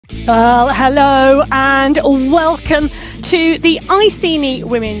Well, hello and welcome to the Iceni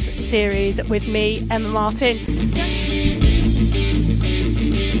Women's Series with me, Emma Martin.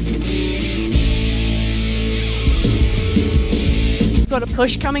 Got a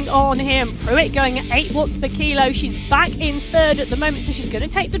push coming on here, and Pruitt going at 8 watts per kilo. She's back in third at the moment, so she's going to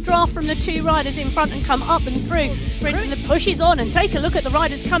take the draft from the two riders in front and come up and through. Sprint, and the push is on, and take a look at the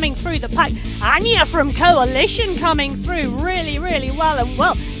riders coming through the pack. Anya from Coalition coming through really well, and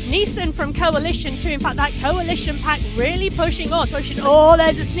well, Neeson from Coalition too. In fact, that Coalition pack really pushing on. Oh,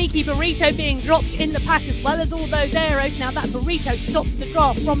 there's a sneaky burrito being dropped in the pack, as well as all those arrows. Now that burrito stops the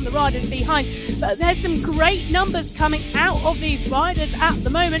draft from the riders behind. But there's some great numbers coming out of these riders at the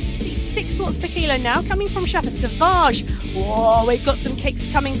moment. See, 6 watts per kilo now coming from Shaffer Savage. Whoa, we've got some kicks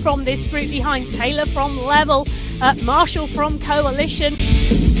coming from this group behind. Taylor from Level, Marshall from Coalition.